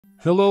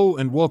Hello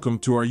and welcome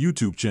to our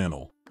YouTube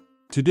channel.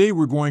 Today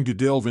we're going to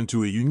delve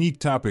into a unique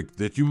topic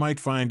that you might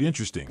find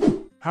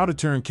interesting: how to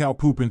turn cow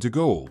poop into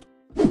gold.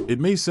 It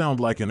may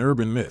sound like an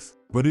urban myth,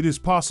 but it is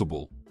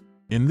possible.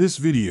 In this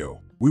video,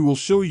 we will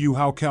show you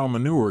how cow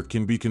manure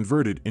can be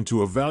converted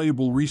into a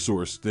valuable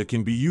resource that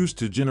can be used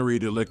to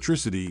generate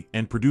electricity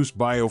and produce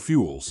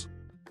biofuels.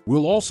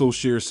 We'll also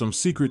share some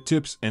secret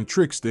tips and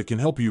tricks that can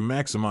help you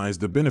maximize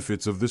the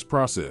benefits of this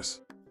process.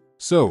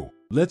 So,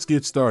 let's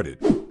get started.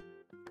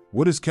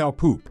 What is cow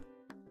poop?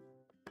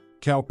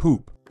 Cow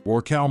poop,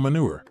 or cow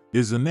manure,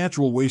 is a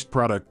natural waste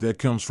product that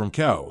comes from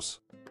cows.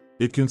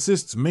 It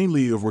consists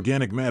mainly of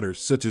organic matter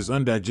such as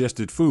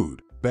undigested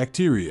food,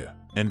 bacteria,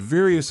 and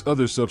various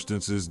other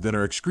substances that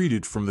are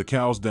excreted from the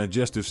cow's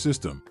digestive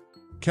system.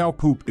 Cow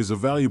poop is a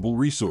valuable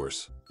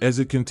resource, as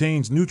it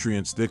contains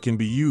nutrients that can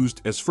be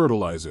used as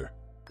fertilizer.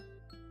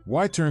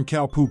 Why turn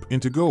cow poop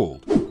into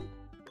gold?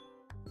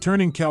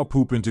 Turning cow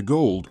poop into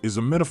gold is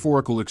a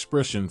metaphorical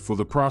expression for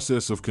the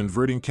process of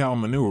converting cow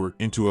manure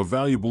into a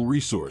valuable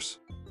resource.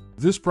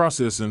 This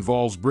process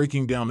involves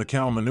breaking down the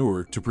cow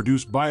manure to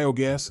produce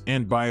biogas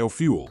and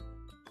biofuel.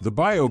 The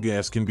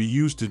biogas can be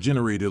used to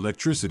generate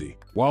electricity,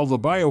 while the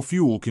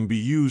biofuel can be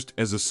used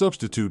as a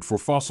substitute for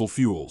fossil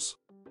fuels.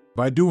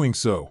 By doing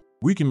so,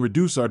 we can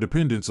reduce our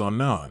dependence on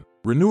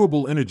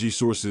non-renewable energy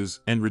sources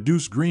and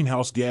reduce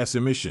greenhouse gas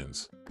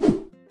emissions.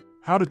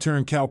 How to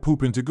turn cow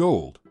poop into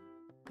gold?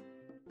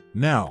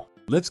 Now,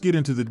 let's get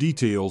into the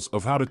details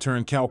of how to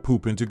turn cow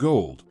poop into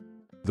gold.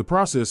 The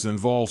process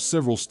involves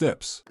several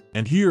steps,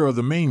 and here are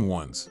the main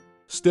ones.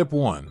 Step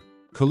 1.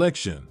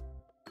 Collection.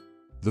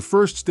 The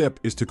first step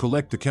is to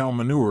collect the cow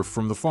manure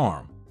from the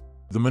farm.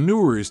 The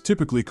manure is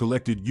typically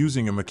collected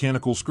using a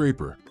mechanical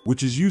scraper,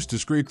 which is used to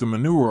scrape the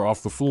manure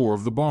off the floor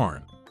of the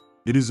barn.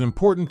 It is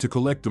important to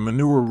collect the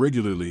manure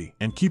regularly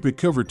and keep it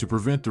covered to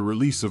prevent the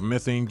release of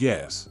methane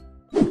gas.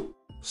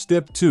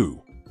 Step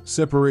 2.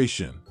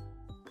 Separation.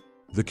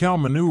 The cow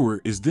manure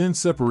is then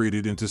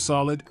separated into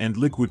solid and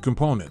liquid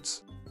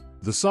components.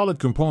 The solid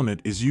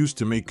component is used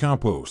to make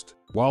compost,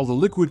 while the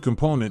liquid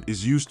component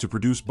is used to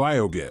produce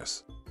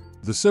biogas.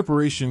 The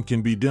separation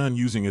can be done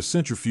using a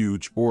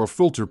centrifuge or a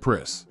filter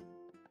press.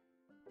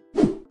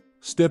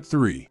 Step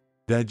 3.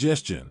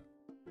 Digestion.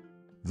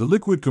 The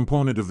liquid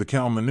component of the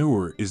cow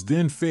manure is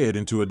then fed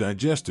into a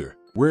digester,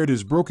 where it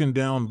is broken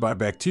down by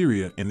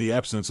bacteria in the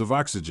absence of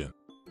oxygen.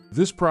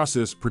 This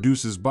process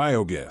produces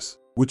biogas,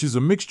 which is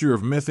a mixture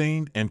of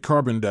methane and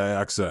carbon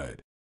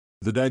dioxide.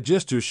 The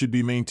digester should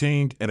be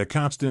maintained at a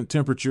constant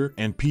temperature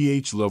and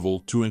pH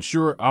level to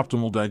ensure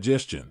optimal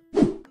digestion.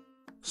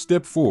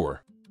 Step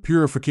 4.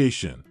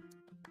 Purification.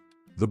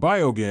 The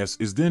biogas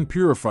is then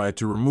purified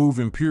to remove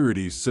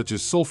impurities such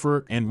as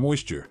sulfur and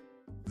moisture.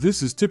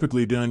 This is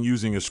typically done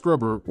using a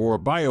scrubber or a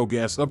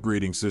biogas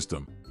upgrading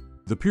system.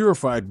 The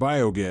purified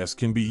biogas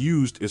can be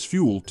used as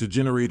fuel to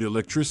generate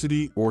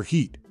electricity or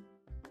heat.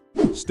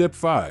 Step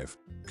 5.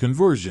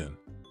 Conversion.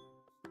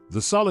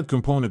 The solid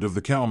component of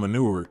the cow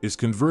manure is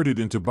converted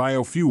into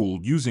biofuel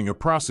using a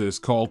process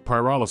called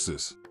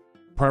pyrolysis.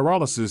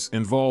 Pyrolysis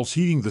involves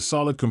heating the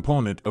solid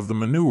component of the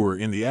manure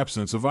in the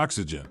absence of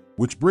oxygen,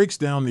 which breaks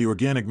down the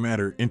organic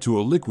matter into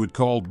a liquid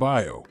called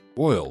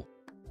bio-oil.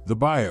 The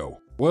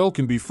bio-oil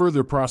can be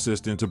further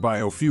processed into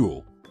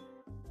biofuel.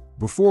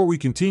 Before we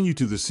continue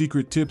to the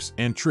secret tips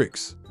and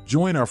tricks,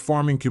 join our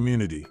farming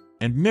community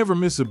and never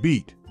miss a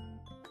beat.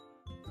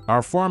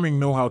 Our Farming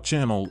Know-How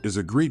channel is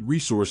a great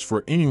resource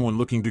for anyone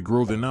looking to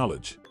grow their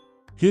knowledge.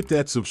 Hit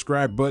that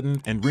subscribe button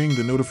and ring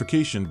the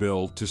notification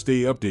bell to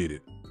stay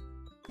updated.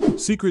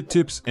 Secret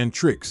tips and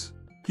tricks.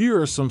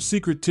 Here are some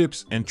secret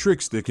tips and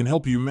tricks that can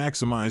help you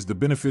maximize the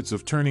benefits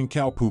of turning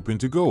cow poop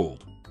into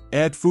gold.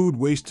 Add food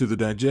waste to the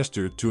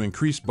digester to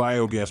increase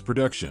biogas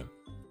production.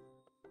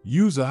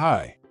 Use a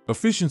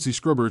high-efficiency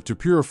scrubber to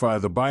purify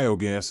the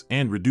biogas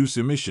and reduce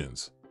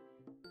emissions.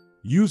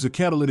 Use a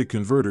catalytic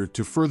converter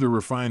to further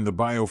refine the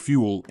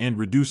biofuel and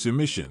reduce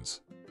emissions.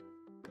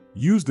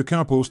 Use the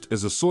compost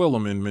as a soil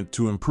amendment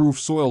to improve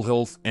soil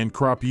health and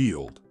crop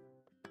yield.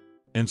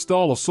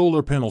 Install a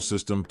solar panel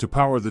system to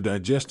power the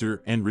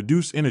digester and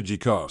reduce energy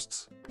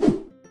costs.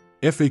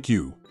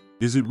 FAQ: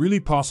 Is it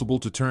really possible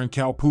to turn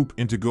cow poop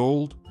into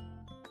gold?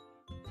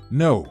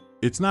 No,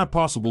 it's not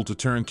possible to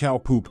turn cow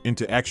poop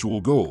into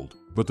actual gold.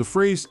 But the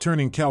phrase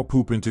turning cow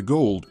poop into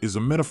gold is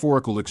a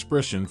metaphorical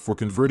expression for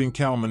converting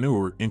cow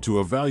manure into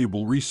a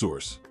valuable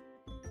resource.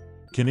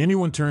 Can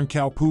anyone turn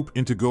cow poop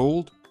into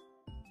gold?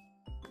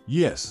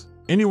 Yes,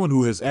 anyone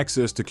who has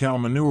access to cow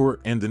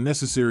manure and the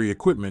necessary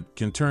equipment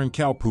can turn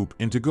cow poop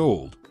into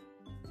gold.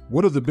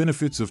 What are the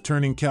benefits of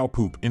turning cow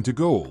poop into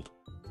gold?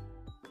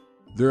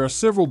 There are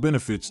several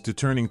benefits to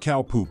turning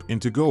cow poop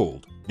into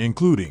gold,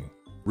 including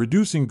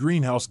reducing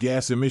greenhouse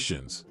gas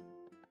emissions,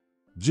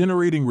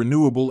 generating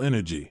renewable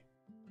energy,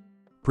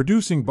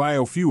 producing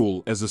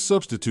biofuel as a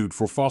substitute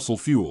for fossil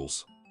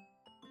fuels,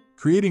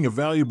 creating a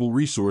valuable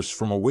resource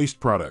from a waste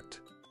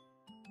product.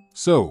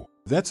 So,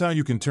 that's how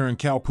you can turn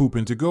cow poop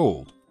into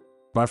gold,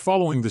 by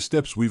following the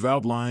steps we've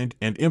outlined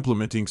and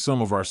implementing some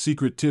of our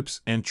secret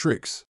tips and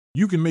tricks.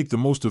 You can make the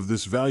most of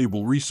this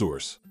valuable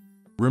resource.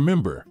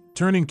 Remember,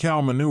 turning cow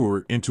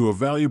manure into a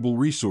valuable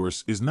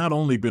resource is not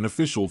only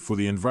beneficial for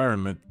the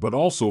environment but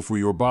also for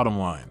your bottom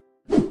line.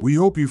 We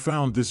hope you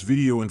found this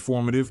video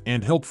informative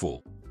and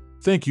helpful.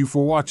 Thank you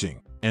for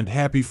watching, and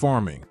happy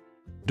farming!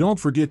 Don't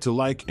forget to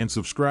like and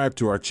subscribe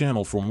to our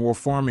channel for more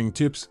farming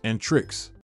tips and tricks.